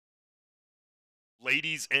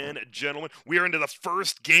ladies and gentlemen. We are into the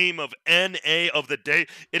first game of NA of the day.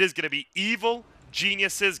 It is going to be Evil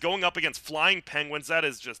Geniuses going up against Flying Penguins. That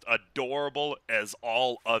is just adorable as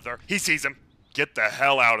all other. He sees him. Get the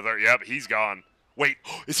hell out of there. Yep, he's gone. Wait,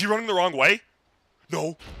 is he running the wrong way?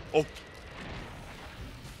 No. Oh.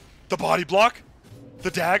 The body block?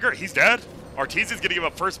 The dagger? He's dead. RTZ is going to give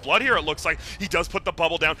up first blood here, it looks like. He does put the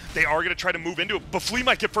bubble down. They are going to try to move into it, but Flea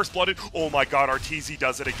might get first blooded. Oh my god, RTZ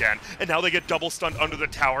does it again. And now they get double stunned under the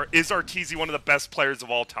tower. Is RTZ one of the best players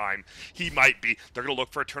of all time? He might be. They're going to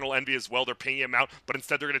look for Eternal Envy as well. They're pinging him out, but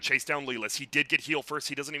instead they're going to chase down Leeless. He did get heal first.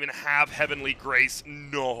 He doesn't even have Heavenly Grace.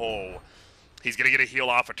 No. He's going to get a heal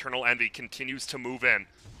off. Eternal Envy continues to move in.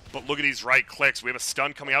 But look at these right clicks. We have a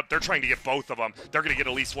stun coming out. They're trying to get both of them. They're going to get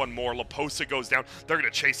at least one more. Laposa goes down. They're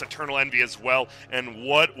going to chase Eternal Envy as well. And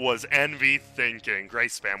what was Envy thinking?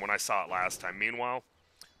 Grace spam when I saw it last time. Meanwhile,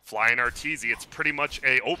 Flying RTZ, it's pretty much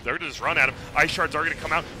a... Oh, they're going to just run at him. Ice Shards are going to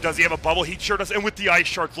come out. Does he have a bubble? He sure does. And with the Ice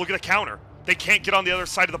Shards, look at the counter. They can't get on the other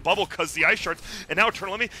side of the bubble because the Ice Shards. And now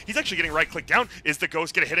Eternal Envy, he's actually getting right-click down. Is the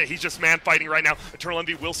Ghost going to hit it? He's just man-fighting right now. Eternal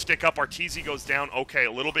Envy will stick up. RTZ goes down. Okay,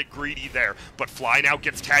 a little bit greedy there. But Fly now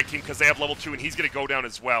gets tag team because they have level 2, and he's going to go down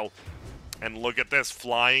as well. And look at this.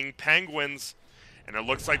 Flying Penguins. And it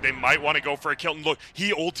looks like they might want to go for a kill. And look,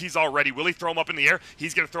 he ulties already. Will he throw him up in the air?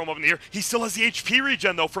 He's going to throw him up in the air. He still has the HP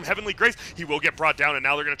regen, though, from Heavenly Grace. He will get brought down, and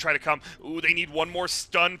now they're going to try to come. Ooh, they need one more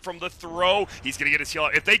stun from the throw. He's going to get his heal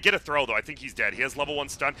out. If they get a throw, though, I think he's dead. He has level 1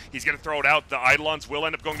 stun. He's going to throw it out. The Eidolons will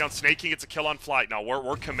end up going down. Snake King gets a kill on Flight. Now,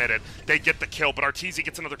 we're committed. They get the kill, but RTZ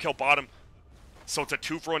gets another kill bottom. So it's a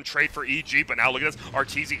 2-for-1 trade for EG, but now look at this.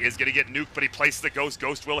 RTZ is going to get nuked, but he places the Ghost.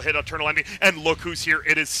 Ghost will hit Eternal Envy, and look who's here.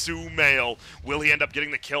 It is Sumail. Will he end up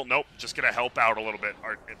getting the kill? Nope, just going to help out a little bit.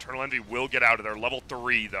 Our Eternal Envy will get out of there. Level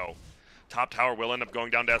 3, though. Top tower will end up going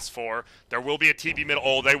down to S4. There will be a TP mid.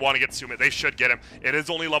 Oh, they want to get Sumail. They should get him. It is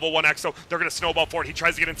only level 1 X, so they're going to snowball for it. He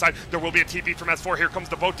tries to get inside. There will be a TP from S4. Here comes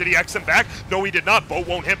the boat. Did he X him back? No, he did not. Boat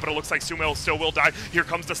won't hit, but it looks like Sumail still will die. Here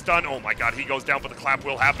comes the stun. Oh my god, he goes down, but the clap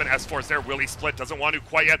will happen. S4's there. Will he split? Doesn't want to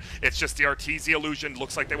quite yet. It's just the RTZ illusion.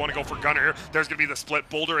 Looks like they want to go for Gunner here. There's going to be the split.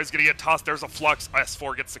 Boulder is going to get tossed. There's a flux.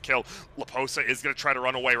 S4 gets the kill. Laposa is going to try to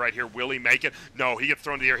run away right here. Will he make it? No, he gets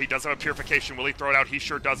thrown to the air. He does have a purification. Will he throw it out? He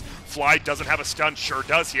sure does. Fly doesn't have a stun. Sure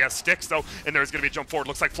does. He has sticks, though, and there's going to be a jump forward.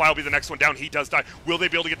 Looks like Fly will be the next one down. He does die. Will they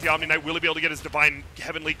be able to get the Omni Knight? Will he be able to get his Divine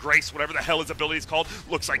Heavenly Grace, whatever the hell his ability is called?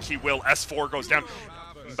 Looks like he will. S4 goes down.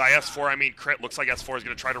 By S4, I mean crit. Looks like S4 is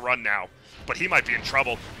going to try to run now. But he might be in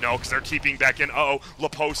trouble. No, because they're TPing back in. Uh-oh.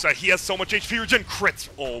 Laposa, he has so much HP regen. Crits.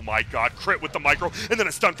 Oh, my God. Crit with the micro. And then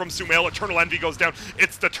a stun from Sumail. Eternal Envy goes down.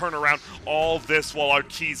 It's the turnaround. All this while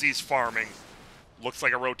RTZ's farming. Looks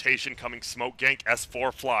like a rotation coming. Smoke gank.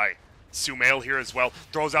 S4 Fly. Sumail here as well.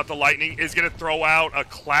 Throws out the lightning. Is going to throw out a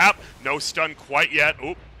clap. No stun quite yet.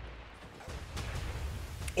 Oop.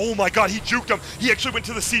 Oh my god, he juked him. He actually went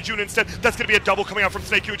to the Sea June instead. That's going to be a double coming out from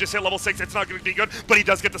Snake, who just hit level 6. It's not going to be good, but he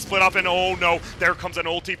does get the split off, and oh no, there comes an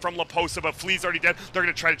ulti from Laposa, but Flea's already dead. They're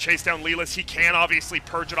going to try to chase down Leeless. He can obviously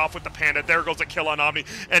purge it off with the Panda. There goes a kill on Omni,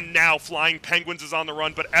 and now Flying Penguins is on the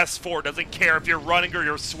run, but S4 doesn't care if you're running or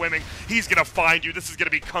you're swimming. He's going to find you. This is going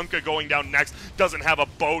to be Kunkka going down next. Doesn't have a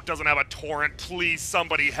boat, doesn't have a torrent. Please,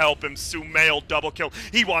 somebody help him. Sumail double kill.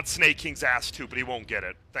 He wants Snake King's ass too, but he won't get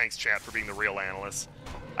it. Thanks, chat, for being the real analyst.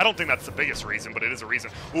 I don't think that's the biggest reason, but it is a reason.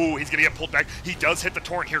 Ooh, he's going to get pulled back. He does hit the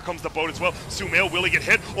torrent. Here comes the boat as well. Sumail, will he get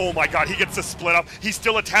hit? Oh my god, he gets the split up. He's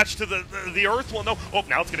still attached to the earth. Well, no. Oh,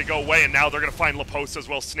 now it's going to go away, and now they're going to find Laposa as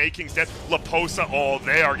well. Snake King's dead. Laposa, oh,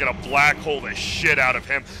 they are going to black hole the shit out of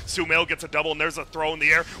him. Sumail gets a double, and there's a throw in the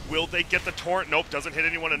air. Will they get the torrent? Nope, doesn't hit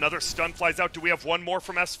anyone. Another stun flies out. Do we have one more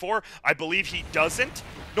from S4? I believe he doesn't.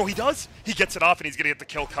 No, he does. He gets it off, and he's going to get the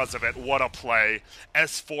kill because of it. What a play.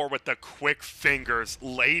 S4 with the quick fingers.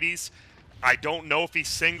 Ladies, I don't know if he's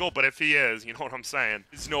single, but if he is, you know what I'm saying.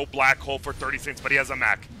 There's no black hole for 30 seconds, but he has a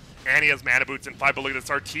mech. And he has mana boots and 5, but look at this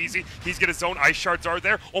RTZ. He's got his own Ice Shards are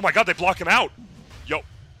there. Oh my god, they block him out. Yo.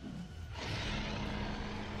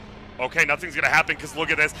 Okay, nothing's going to happen because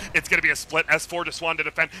look at this. It's going to be a split. S4 just wanted to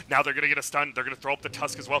defend. Now they're going to get a stun. They're going to throw up the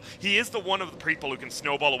Tusk as well. He is the one of the people who can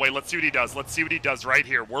snowball away. Let's see what he does. Let's see what he does right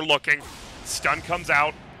here. We're looking. Stun comes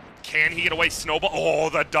out. Can he get away? Snowball. Oh,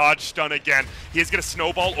 the dodge stun again. He is going to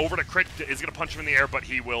snowball over to crit. Is going to punch him in the air, but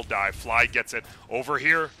he will die. Fly gets it. Over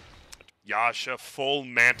here. Yasha, full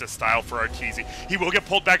Manta style for RTZ. He will get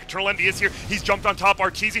pulled back. Eternal Envy is here. He's jumped on top.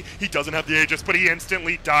 RTZ. He doesn't have the Aegis, but he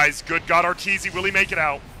instantly dies. Good God, RTZ. Will he make it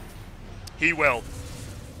out? He will.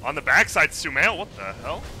 On the backside, Sumail. What the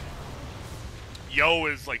hell? Yo,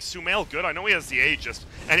 is like Sumail good? I know he has the Aegis.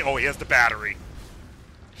 And oh, he has the battery.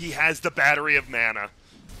 He has the battery of mana.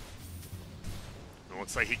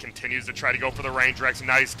 Looks like he continues to try to go for the range Rex.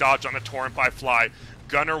 Nice dodge on the Torrent by Fly.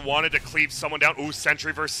 Gunner wanted to cleave someone down. Ooh,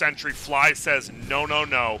 Sentry versus Sentry. Fly says no, no,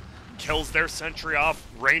 no. Kills their Sentry off.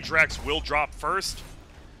 Range Rex will drop first.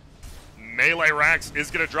 Melee Rex is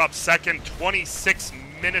going to drop second. 26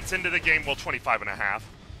 minutes into the game. Well, 25 and a half.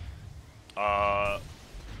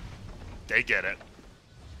 They get it.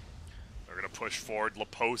 They're going to push forward.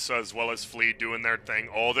 Laposa as well as Flea doing their thing.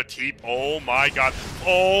 Oh, the Teep. Oh, my God.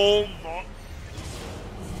 Oh, my.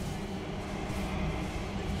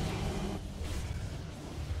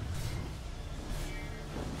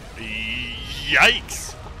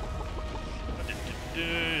 Yikes.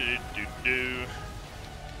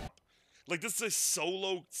 Like, this is a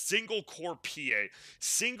solo single-core PA.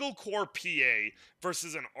 Single-core PA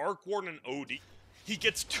versus an Arc Warden and OD. He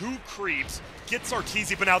gets 2 creeps, gets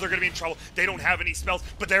RTZ, but now they're going to be in trouble. They don't have any spells,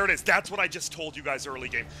 but there it is. That's what I just told you guys early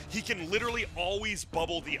game. He can literally always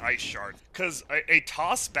bubble the Ice Shard, because a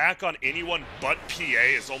toss back on anyone but PA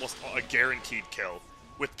is almost a guaranteed kill.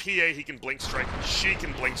 With PA, he can Blink Strike. She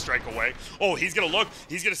can Blink Strike away. Oh, he's going to look.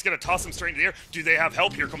 He's just going to toss him straight into the air. Do they have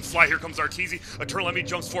help? Here comes Fly. Here comes RTZ. Eternal Enemy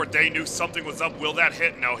jumps forward. They knew something was up. Will that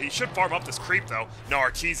hit? No, he should farm up this creep, though. No,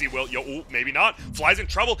 RTZ will. Yo, ooh, maybe not. Fly's in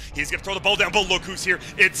trouble. He's going to throw the ball down, but look who's here.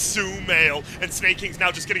 It's Sumail. And Snake King's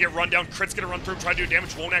now just going to get run down. Crit's going to run through, try to do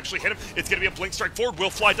damage. Won't actually hit him. It's going to be a Blink Strike forward.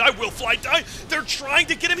 Will Fly die? Will Fly die? They're trying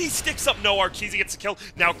to get him. He sticks up. No, RTZ gets a kill.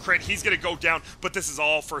 Now Crit, he's going to go down, but this is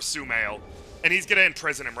all for Sumail. And he's going to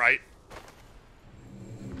imprison him, right?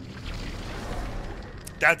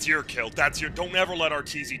 That's your kill. That's your... Don't ever let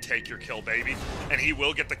RTZ take your kill, baby. And he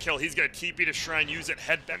will get the kill. He's going to TP to Shrine, use it,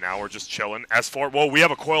 headband. And now we're just chilling. S4, whoa, we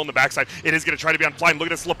have a coil on the backside. It is going to try to be on fly. Look at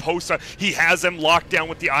this Laposa. He has him locked down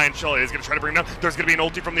with the Iron Shell. It is going to try to bring him down. There's going to be an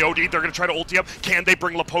ulti from the OD. They're going to try to ulti up. Can they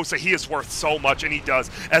bring Laposa? He is worth so much, and he does.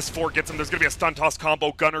 S4 gets him. There's going to be a stun toss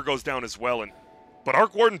combo. Gunner goes down as well, and... But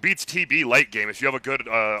Arc Warden beats TB late game if you have a good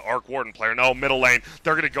Arc Warden player. No, middle lane,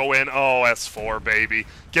 they're going to go in. Oh, S4, baby.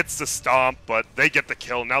 Gets the stomp, but they get the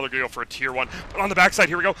kill. Now they're going to go for a tier 1. But on the backside,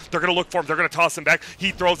 here we go. They're going to look for him. They're going to toss him back.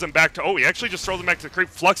 He throws him back to... Oh, he actually just throws him back to the creep.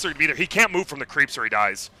 Flux are going to be there. He can't move from the creeps or he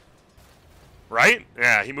dies. Right?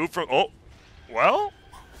 Yeah, he moved from... Oh, well...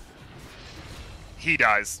 He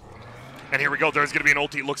dies. And here we go. There's going to be an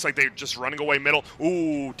ulti. Looks like they're just running away middle.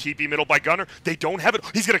 Ooh, TP middle by Gunner. They don't have it.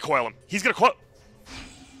 He's going to coil him. He's going to coil...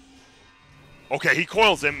 Okay, he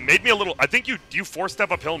coils him. Made me a little... I think do you 4-step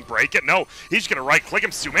uphill and break it? No, he's just going to right-click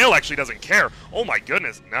him. Sumail actually doesn't care. Oh my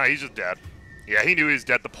goodness. Nah, he's just dead. Yeah, he knew he was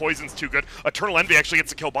dead. The poison's too good. Eternal Envy actually gets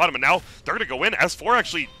the kill bottom, and now they're going to go in. S4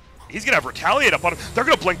 actually... He's going to have Retaliate up on him. They're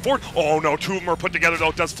going to blink forward. Oh no, 2 of them are put together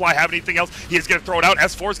though. Does Fly have anything else? He's going to throw it out.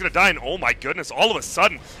 S4 is going to die, and oh my goodness, all of a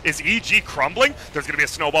sudden, is EG crumbling? There's going to be a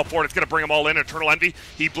snowball forward. It's going to bring them all in. Eternal Envy,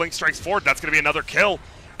 he blink strikes forward. That's going to be another kill.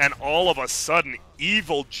 And all of a sudden,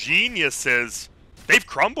 Evil Geniuses... They've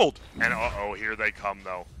crumbled. And uh-oh, here they come,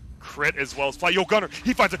 though. Crit as well as Fly. Yo, Gunner,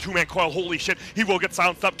 he finds a 2-man coil. Holy shit, he will get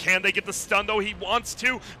silenced up. Can they get the stun, though? He wants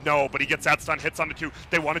to. No, but he gets that stun, hits on the 2.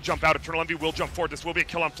 They want to jump out. Eternal Envy will jump forward. This will be a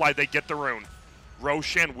kill on Fly. They get the rune.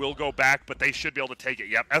 Roshan will go back, but they should be able to take it.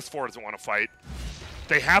 Yep, S4 doesn't want to fight.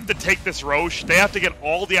 They have to take this Roche. They have to get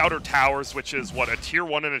all the outer towers, which is, what, a tier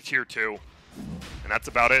 1 and a tier 2. And that's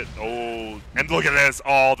about it. Oh, and look at this.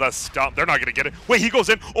 Oh, the stump. They're not going to get it. Wait, he goes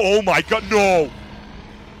in. Oh, my God, no.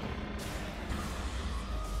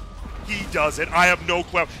 He does it. I have no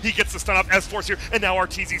clue. He gets the stun up. S4's here, and now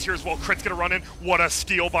RTZ's here as well. Crit's going to run in. What a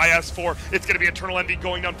steal by S4. It's going to be Eternal Envy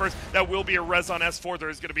going down first. That will be a res on S4. There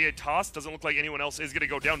is going to be a toss. Doesn't look like anyone else is going to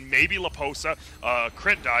go down. Maybe Laposa.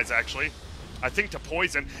 Crit dies, actually. I think to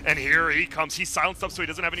poison. And here he comes. He's silenced up, so he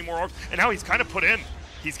doesn't have any more orbs. And now he's kind of put in.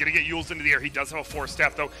 He's going to get Yules into the air. He does have a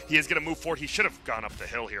 4-staff, though. He is going to move forward. He should have gone up the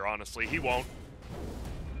hill here, honestly. He won't.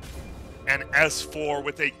 And S4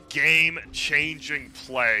 with a game-changing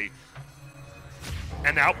play.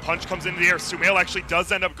 And now Punch comes into the air. Sumail actually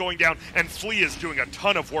does end up going down, and Flea is doing a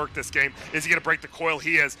ton of work this game. Is he going to break the coil?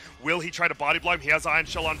 He is. Will he try to body block him? He has Iron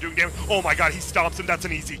Shell on doing damage. Oh my God, he stomps him. That's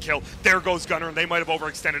an easy kill. There goes Gunner, and they might have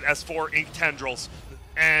overextended. S4, Ink Tendrils.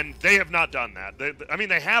 And they have not done that. I mean,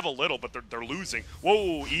 they have a little, but they're losing.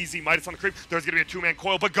 Whoa, easy Midas on the creep. There's going to be a 2-man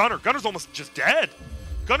coil, but Gunner's almost just dead.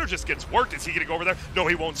 Gunner just gets worked. Is he going to go over there? No,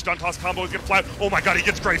 he won't. Stun toss combo is going to fly. Oh my God, he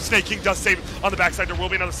gets Grave. Snake King does save him. On the backside, there will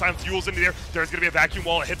be another silence. Yules into the air. There's going to be a vacuum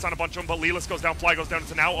wall. It hits on a bunch of them, but Lelis goes down. Fly goes down.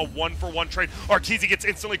 It's now a 1-for-1 trade. RTZ gets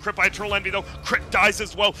instantly crit by Eternal Envy, though. Crit dies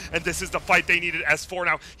as well, and this is the fight they needed. S4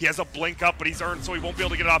 now. He has a blink up, but he's earned, so he won't be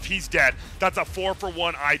able to get it off. He's dead. That's a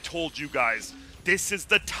 4-for-1. I told you guys. This is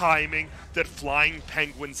the timing that Flying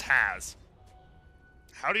Penguins has.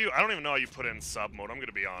 I don't even know how you put it in sub mode. I'm going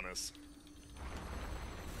to be honest.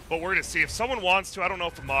 But we're going to see if someone wants to. I don't know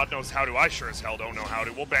if a mod knows how to. I sure as hell don't know how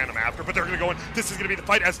to. We'll ban him after, but they're going to go in. This is going to be the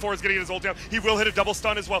fight. S4 is going to get his ult down. He will hit a double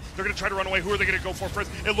stun as well. They're going to try to run away. Who are they going to go for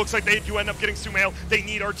first? It looks like they do end up getting Sumail. They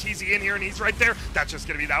need RTZ in here, and he's right there. That's just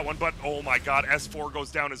going to be that one, but oh my god, S4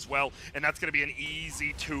 goes down as well, and that's going to be an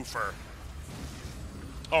easy twofer.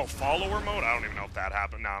 Oh, follower mode? I don't even know if that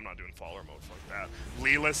happened. No, I'm not doing follower mode. Fuck that.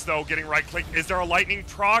 Lelis, though, getting right-click. Is there a lightning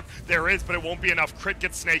proc? There is, but it won't be enough. Crit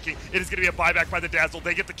gets snaking. It is going to be a buyback by the Dazzle.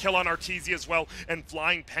 They get the kill on RTZ as well, and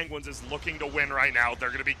Flying Penguins is looking to win right now. They're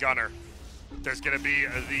going to be Gunner. There's going to be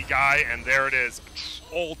the guy, and there it is.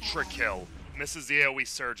 Ultra kill. Misses the AoE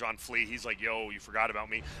surge on Flea. He's like, yo, you forgot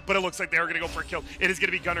about me. But it looks like they're going to go for a kill. It is going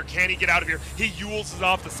to be Gunner. Can he get out of here? He Yules is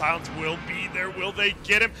off. The silence will be there. Will they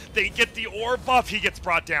get him? They get the ore buff. He gets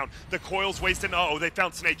brought down. The coil's wasted. Uh-oh, they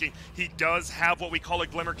found Snaking. He does have what we call a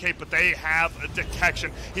Glimmer Cape, but they have a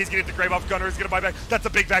detection. He's going to get the grave off. Gunner is going to buy back. That's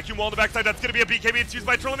a big vacuum wall on the backside. That's going to be a BKB. It's used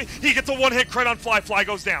by Eternal Enemy. He gets a one-hit crit on Fly. Fly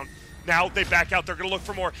goes down. Now they back out. They're going to look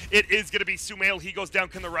for more. It is going to be Sumail. He goes down.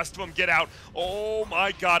 Can the rest of them get out? Oh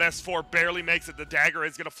my god, S4 barely makes it. The dagger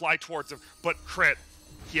is going to fly towards him, but crit.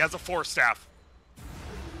 He has a Force Staff.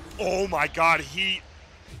 Oh my god, he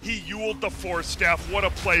Yuled the Force Staff. What a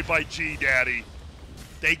play by G-Daddy.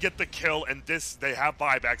 They get the kill, and they have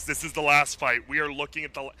buybacks. This is the last fight. We are looking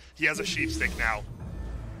at he has a sheep stick now.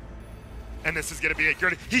 And this is going to be it.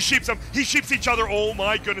 He sheeps him. He sheeps each other. Oh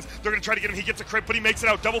my goodness. They're going to try to get him. He gets a crit, but he makes it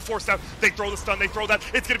out. Double Force Staff. They throw the stun. They throw that.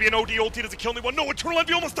 It's going to be an OD ulti. Does it kill anyone? No, Eternal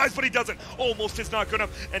Envy almost dies, but he doesn't. Almost is not good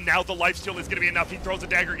enough. And now the lifesteal is going to be enough. He throws a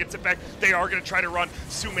dagger, gets it back. They are going to try to run.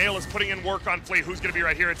 Sumail is putting in work on Flea. Who's going to be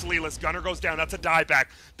right here? It's Lelis. Gunner goes down. That's a dieback.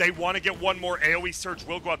 They want to get one more. AoE Surge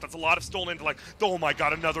will go out. That's a lot of stolen intellect. Oh my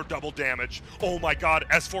god, another double damage. Oh my god.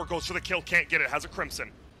 S4 goes for the kill. Can't get it. Has a Crimson.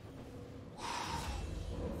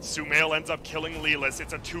 Sumail ends up killing Lelis.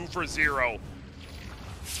 It's a 2 for 0.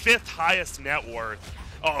 5th highest net worth.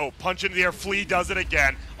 Uh-oh, punch into the air. Flea does it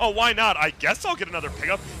again. Oh, why not? I guess I'll get another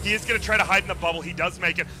pickup. He is going to try to hide in the bubble. He does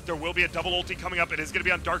make it. There will be a double ulti coming up. It is going to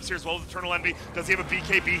be on Darkseer as well as Eternal Envy. Does he have a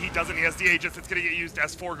BKB? He doesn't. He has the Aegis. It's going to get used.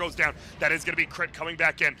 S4 goes down. That is going to be crit coming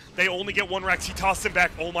back in. They only get 1 Rex. He tosses him back.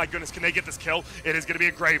 Oh my goodness, can they get this kill? It is going to be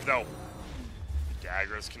a grave, though.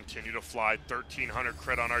 Daggers continue to fly. 1,300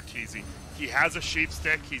 crit on RTZ. He has a sheep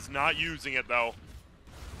stick. He's not using it, though.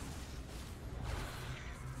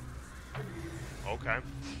 Okay.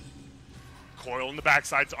 Coil in the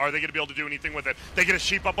backsides. Are they going to be able to do anything with it? They get a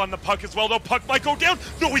sheep up on the puck as well, though. Puck might go down.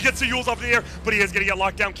 No, he gets the Yules off in the air, but he is going to get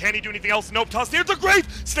locked down. Can he do anything else? Nope. Toss near the grave.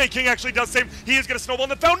 Snake King actually does the same. He is going to snowball in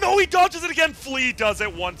the fountain. No, he dodges it again. Flea does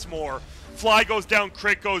it once more. Fly goes down.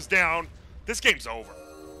 Crit goes down. This game's over.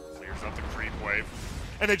 Clears up the creep wave.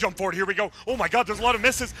 And they jump forward. Here we go. Oh my god, there's a lot of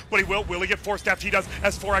misses, but he will. Will he get Force Staffed? He does.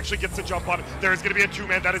 S4 actually gets the jump on it. There is going to be a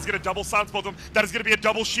 2-man. That is going to double silence both of them. That is going to be a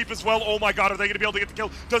double sheep as well. Oh my god, are they going to be able to get the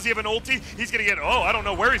kill? Does he have an ulti? He's going to get, oh, I don't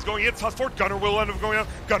know where he's going. It's toss forward. Gunner will end up going out.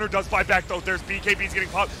 Gunner does buy back though. There's BKBs getting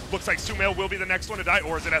popped. Looks like Sumail will be the next one to die,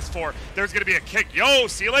 or is it S4? There's going to be a kick. Yo,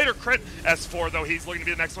 see you later, crit. S4 though, he's looking to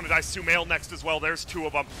be the next one to die. Sumail next as well. There's 2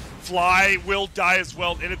 of them. Fly will die as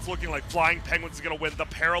well, and it's looking like Flying Penguins is going to win. The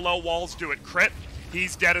parallel walls do it. Crit.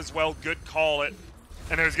 He's dead as well. Good call it.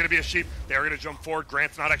 And there's going to be a sheep. They're going to jump forward.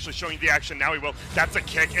 Grant's not actually showing the action. Now he will. That's a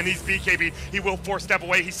kick, and he's BKB. He will Force Step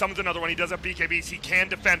away. He summons another one. He does have BKBs. He can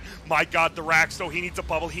defend. My god, the Rax, though. He needs a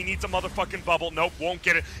bubble. He needs a motherfucking bubble. Nope, won't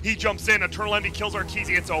get it. He jumps in. Eternal Envy kills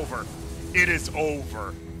RTZ. It's over. It is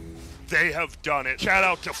over. They have done it. Shout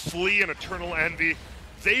out to Flea and Eternal Envy.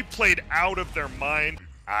 They played out of their mind.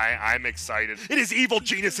 I'm excited. It is Evil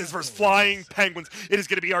Geniuses versus Flying Penguins. It is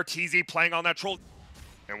going to be RTZ playing on that troll.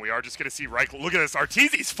 And we are just going to see right. Look at this.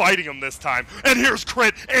 RTZ's fighting him this time. And here's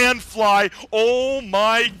Crit and Fly. Oh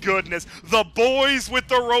my goodness. The boys with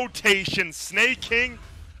the rotation. Snake King,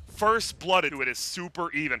 first blooded. It is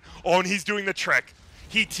super even. Oh, and he's doing the trick.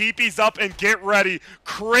 He TP's up and get ready.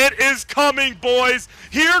 Crit is coming, boys.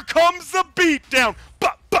 Here comes the beatdown.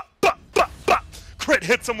 Crit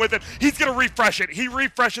hits him with it. He's going to refresh it. He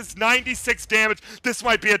refreshes 96 damage. This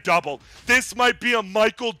might be a double. This might be a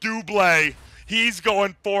Michael Dublé. He's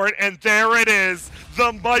going for it, and there it is.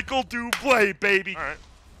 The Michael Dublé, baby. All right.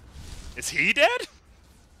 Is he dead?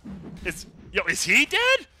 Is he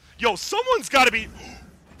dead? Yo, someone's got to be...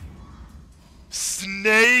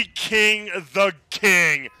 Snake King the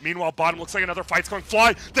King. Meanwhile, bottom looks like another fight's going.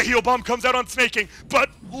 Fly. The heal bomb comes out on Snake King. But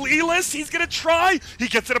Lelis, he's going to try. He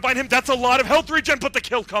gets it behind him. That's a lot of health regen, but the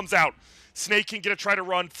kill comes out. Snake King going to try to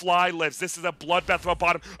run. Fly lives. This is a bloodbath about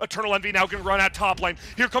bottom. Eternal Envy now going to run at top lane.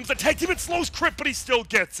 Here comes the tag team. It slows Crit, but he still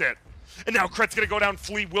gets it. And now Crit's going to go down.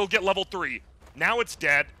 Flea will get level 3. Now it's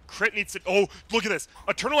dead. Crit needs to... Oh, look at this.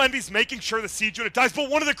 Eternal Envy's making sure the siege unit dies, but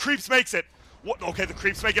one of the creeps makes it. What? Okay, the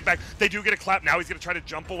creeps make it back. They do get a clap. Now he's going to try to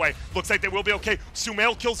jump away. Looks like they will be okay.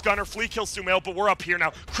 Sumail kills Gunner. Flea kills Sumail, but we're up here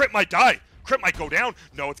now. Crit might die. Crit might go down.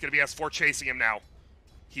 No, it's going to be S4 chasing him now.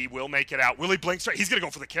 He will make it out. Will he blink strike? He's going to go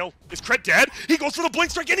for the kill. Is Crit dead? He goes for the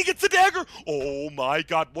blink strike and he gets the dagger. Oh my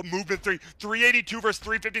god. What movement 3? 382 versus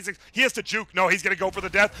 356. He has to juke. No, he's going to go for the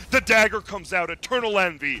death. The dagger comes out. Eternal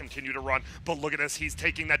Envy continue to run. But look at this. He's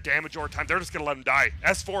taking that damage over time. They're just going to let him die.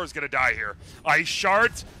 S4 is going to die here. Ice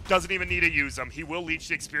Shards doesn't even need to use them. He will leech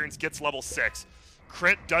the experience. Gets level 6.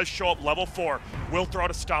 Crit does show up level 4. Will throw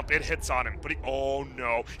out a stomp. It hits on him. But oh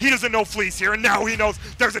no. He doesn't know Flea's here. And now he knows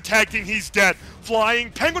there's a tag team. He's dead. Flying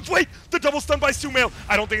Penguins. Wait. The double stun by Sumail.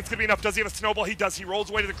 I don't think it's going to be enough. Does he have a snowball? He does. He rolls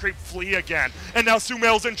away to the creep. Flea again. And now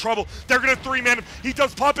Sumail's in trouble. They're going to 3-man him. He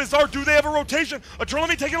does pop his R. Do they have a rotation? Eternal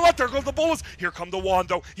Envy taking a left. There goes the Bolas. Here come the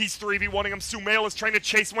Wando. He's 3v1ing him. Sumail is trying to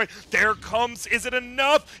chase him away. There comes. Is it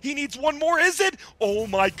enough? He needs one more. Is it? Oh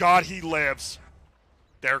my god. He lives.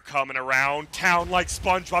 They're coming around town like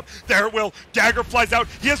SpongeBob. There it will. Dagger flies out.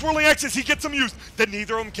 He has whirling axes. He gets them used. Then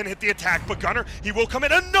neither of them can hit the attack. But Gunner, he will come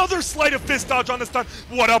in. Another sleight of fist dodge on the stun.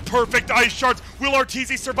 What a perfect Ice Shards. Will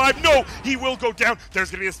RTZ survive? No, he will go down.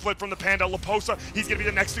 There's going to be a split from the Panda. Laposa, he's going to be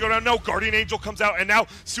the next to go down. No, Guardian Angel comes out. And now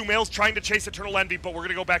Sumail's trying to chase Eternal Envy. But we're going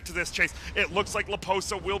to go back to this chase. It looks like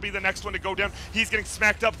Laposa will be the next one to go down. He's getting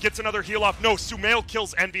smacked up. Gets another heal off. No, Sumail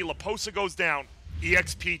kills Envy. Laposa goes down.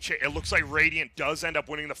 EXP, it looks like Radiant does end up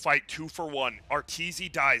winning the fight 2-for-1.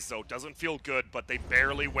 RTZ dies though, doesn't feel good, but they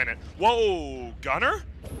barely win it. Whoa, Gunner?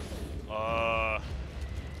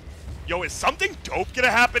 Yo, is something dope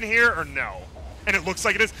gonna happen here or no? And it looks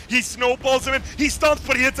like it is. He snowballs him in, he stomps,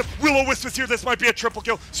 but he hits him. Will-O-Wisp is here, this might be a triple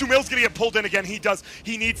kill. Sumail's gonna get pulled in again, he does.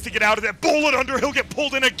 He needs to get out of there. Bullet under, he'll get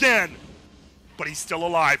pulled in again. But he's still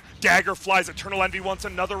alive. Dagger flies, Eternal Envy wants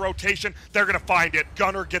another rotation. They're gonna find it.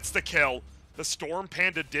 Gunner gets the kill. The Storm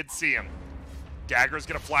Panda did see him. Dagger's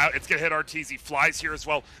gonna fly out. It's gonna hit RTZ. Flies here as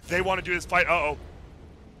well. They want to do this fight.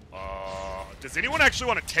 Does anyone actually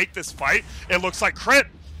want to take this fight? It looks like Crit.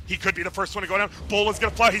 He could be the first one to go down. Bola's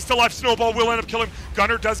gonna fly. He's still alive. Snowball will end up killing him.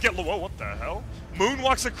 Gunner does get... Whoa, what the hell? Moon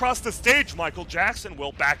walks across the stage. Michael Jackson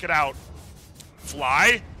will back it out.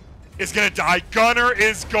 Fly is gonna die. Gunner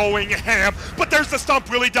is going ham. But there's the stomp.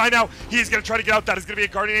 Will he die now? He's gonna try to get out. That is gonna be a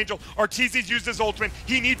Guardian Angel. RTZ's used his ultimate.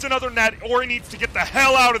 He needs another net, or he needs to get the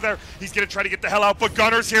hell out of there. He's gonna try to get the hell out, but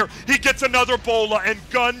Gunner's here. He gets another Bola, and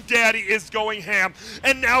Gun Daddy is going ham.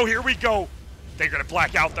 And now here we go. They're gonna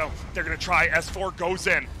black out though. They're gonna try. S4 goes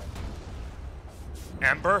in.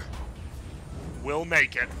 Ember will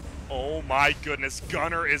make it. Oh my goodness.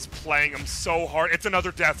 Gunner is playing him so hard. It's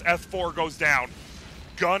another death. S4 goes down.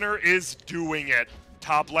 Gunner is doing it.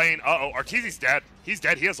 Top lane. Uh-oh. RTZ's dead. He's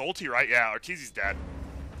dead. He has ulti, right? Yeah, RTZ's dead.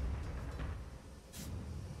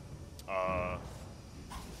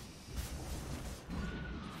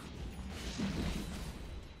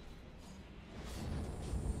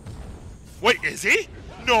 Wait, is he?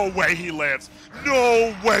 No way he lives.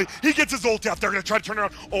 No way. He gets his ult out. They're going to try to turn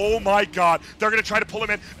around. Oh my god. They're going to try to pull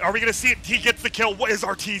him in. Are we going to see it? He gets the kill. What is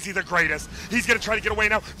RTZ the greatest? He's going to try to get away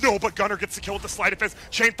now. No, but Gunner gets the kill with the sleight of fist.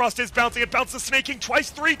 Chainfrost is bouncing. It bounces the Snake King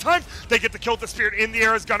twice, 3 times. They get the kill with the Spirit in the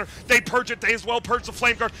air as Gunner. They purge it. They as well purge the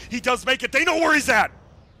Flame Guard. He does make it. They know where he's at.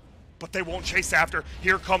 But they won't chase after.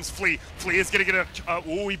 Here comes Flea. Flea is going to get a...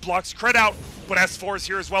 ooh, he blocks Crit out. But S4 is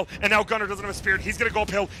here as well. And now Gunner doesn't have a Spirit. He's going to go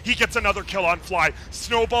uphill. He gets another kill on Fly.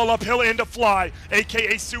 Snowball uphill into Fly,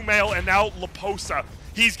 a.k.a. Sumail, and now Laposa.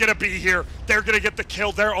 He's going to be here. They're going to get the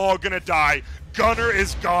kill. They're all going to die. Gunner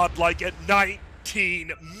is godlike at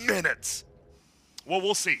 19 minutes. Well,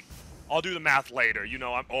 we'll see. I'll do the math later. You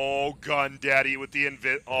know, I'm... Oh, Gun Daddy with the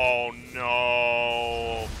Oh,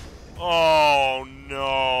 no. Oh,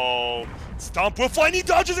 no. Stomp will fly, and he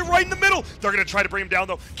dodges it right in the middle. They're going to try to bring him down,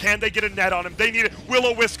 though. Can they get a net on him? They need it.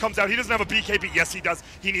 Will-O-Wisp comes out. He doesn't have a BKB. Yes, he does.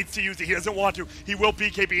 He needs to use it. He doesn't want to. He will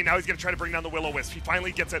BKB, and now he's going to try to bring down the Will-O-Wisp. He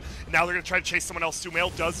finally gets it. Now they're going to try to chase someone else.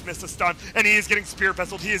 Sumail does miss a stun, and he is getting Spear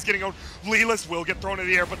Vesseled. He is getting owned. Leeless will get thrown in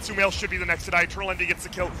the air, but Sumail should be the next to die. Eternal Envy gets the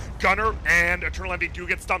kill. Gunner and Eternal Envy do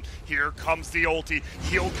get stumped. Here comes the ulti.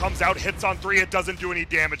 Heal comes out, hits on 3. It doesn't do any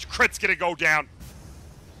damage. Crit's going to go down.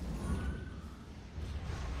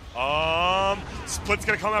 Split's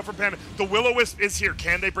gonna come out from Panda. The Will-O-Wisp is here.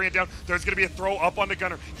 Can they bring it down? There's gonna be a throw up on the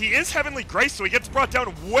Gunner. He is Heavenly Grace, so he gets brought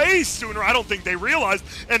down way sooner. I don't think they realized.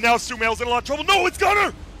 And now Sumail's in a lot of trouble. No, it's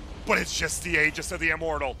Gunner! But it's just the Aegis of the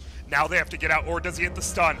Immortal. Now they have to get out, or does he hit the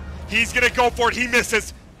stun? He's gonna go for it. He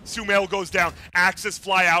misses. Sumail goes down. Axes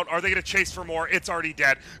fly out. Are they gonna chase for more? It's already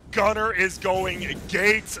dead. Gunner is going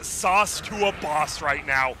Gates sauce to a boss right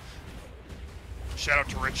now. Shout out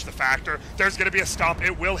to Rich the Factor. There's going to be a stomp.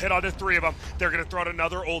 It will hit onto 3 of them. They're going to throw out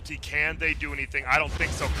another ulti. Can they do anything? I don't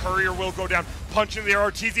think so. Courier will go down. Punch in the air.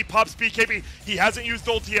 RTZ pops BKB. He hasn't used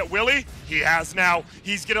ulti yet, will he? He has now.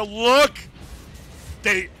 He's going to look.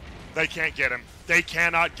 They can't get him. They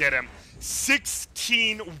cannot get him.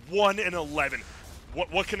 16, 1, and 11.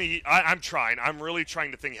 What can he... I'm trying. I'm really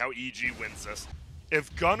trying to think how EG wins this.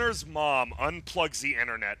 If Gunner's mom unplugs the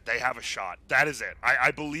internet, they have a shot. That is it.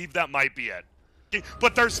 I believe that might be it.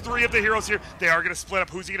 But there's 3 of the heroes here. They are going to split up.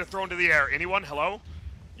 Who's he going to throw into the air? Anyone? Hello?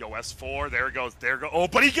 Yo, S4. There it goes. There it goes. Oh,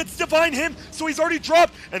 but he gets Divine Him, so he's already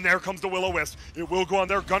dropped. And there comes the Will-O-Wisp. It will go on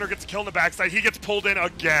there. Gunner gets killed in the backside. He gets pulled in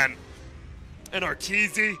again. And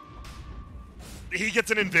RTZ, he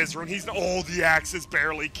gets an Invis rune. Oh, the axes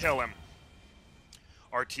barely kill him.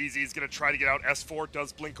 RTZ is going to try to get out. S4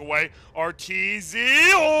 does blink away.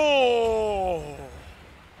 RTZ. Oh!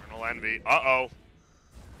 Eternal Envy. Uh-oh.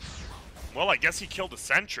 Well, I guess he killed a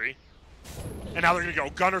sentry. And now they're going to go.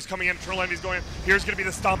 Gunner's coming in. Eternal Envy's going in. Here's going to be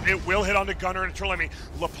the stomp. It will hit onto Gunner and Eternal Envy.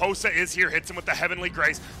 Laposa is here. Hits him with the Heavenly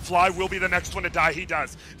Grace. Fly will be the next one to die. He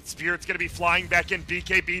does. Spirit's going to be flying back in.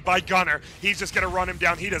 BKB by Gunner. He's just going to run him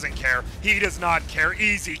down. He doesn't care. He does not care.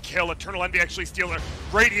 Easy kill. Eternal Envy actually steals her.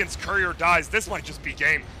 Radiant's Courier dies. This might just be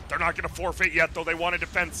game. They're not going to forfeit yet, though. They want to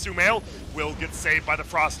defend. Sumail will get saved by the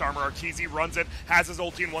Frost Armor. RTZ runs it. Has his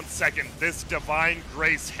ulti in 1 second. This Divine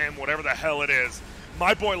Grace him, whatever the hell it is.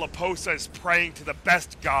 My boy Laposa is praying to the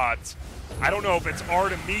best gods. I don't know if it's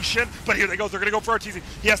Artemisian, but here they go. They're going to go for RTZ.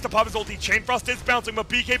 He has to pop his ulti. Chain Frost is bouncing, but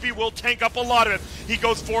BKB will tank up a lot of it. He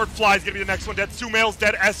goes forward. Fly's going to be the next one dead. Sumail's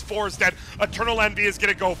dead. S4 is dead. Eternal Envy is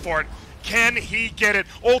going to go for it. Can he get it?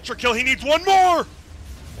 Ultra kill. He needs one more.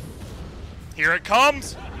 Here it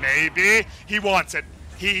comes. Maybe. He wants it.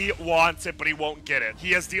 He wants it, but he won't get it.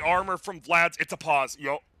 He has the armor from Vlad's. It's a pause.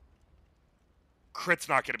 Yo. Crit's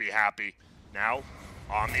not going to be happy. Now,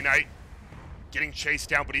 Omni Knight getting chased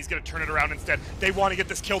down, but he's going to turn it around instead. They want to get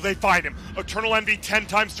this kill. They find him. Eternal Envy 10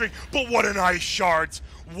 times 3. But what an Ice Shards.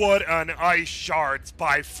 What an Ice Shards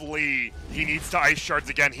by Flea. He needs to Ice Shards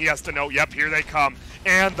again. He has to know, yep, here they come.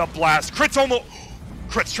 And the blast. Crit's almost...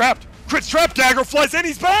 Crit's trapped. Crit's trapped. Dagger flies in.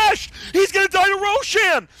 He's bashed. He's going to die to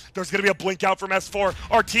Roshan. There's going to be a blink out from S4.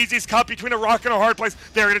 RTZ's caught between a rock and a hard place.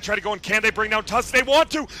 They're going to try to go in. Can they bring down Tusk? They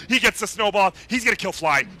want to. He gets the snowball. He's going to kill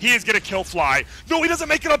Fly. He is going to kill Fly. No, he doesn't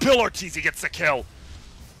make it uphill. RTZ gets the kill.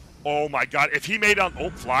 Oh, my God. If he made on... Oh,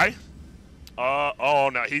 Fly? Oh,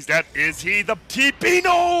 no. He's dead. Is he the TP?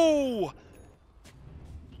 No!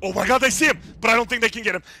 Oh my God, they see him, but I don't think they can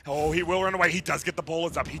get him. Oh, he will run away. He does get the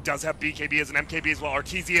bullets up. He does have BKB as an MKB as well.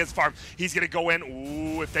 RTZ is farm. He's going to go in.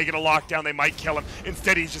 Ooh, if they get a lockdown, they might kill him.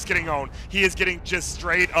 Instead, he's just getting owned. He is getting just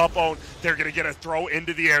straight up owned. They're going to get a throw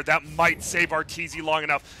into the air. That might save RTZ long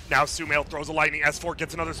enough. Now Sumail throws a lightning. S4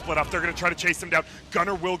 gets another split up. They're going to try to chase him down.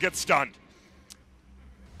 Gunner will get stunned.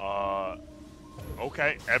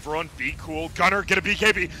 Okay, everyone be cool. Gunner, get a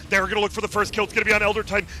BKB. They're going to look for the first kill. It's going to be on Elder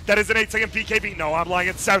Titan. That is an 8-second BKB. No, I'm lying.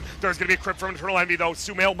 It's 7. There's going to be a crit from Eternal Envy, though.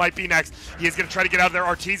 Sumail might be next. He is going to try to get out of there.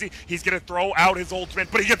 RTZ, he's going to throw out his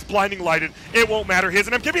ultimate, but he gets blinding lighted. It won't matter. He has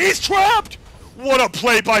an MKB. He's trapped! What a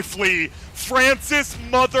play by Flea. Francis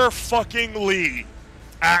motherfucking Lee.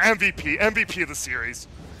 MVP of the series.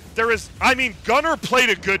 Gunner played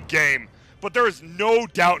a good game, but there is no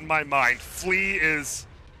doubt in my mind Flea is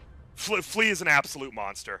an absolute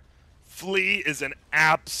monster. Flea is an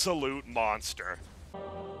absolute monster.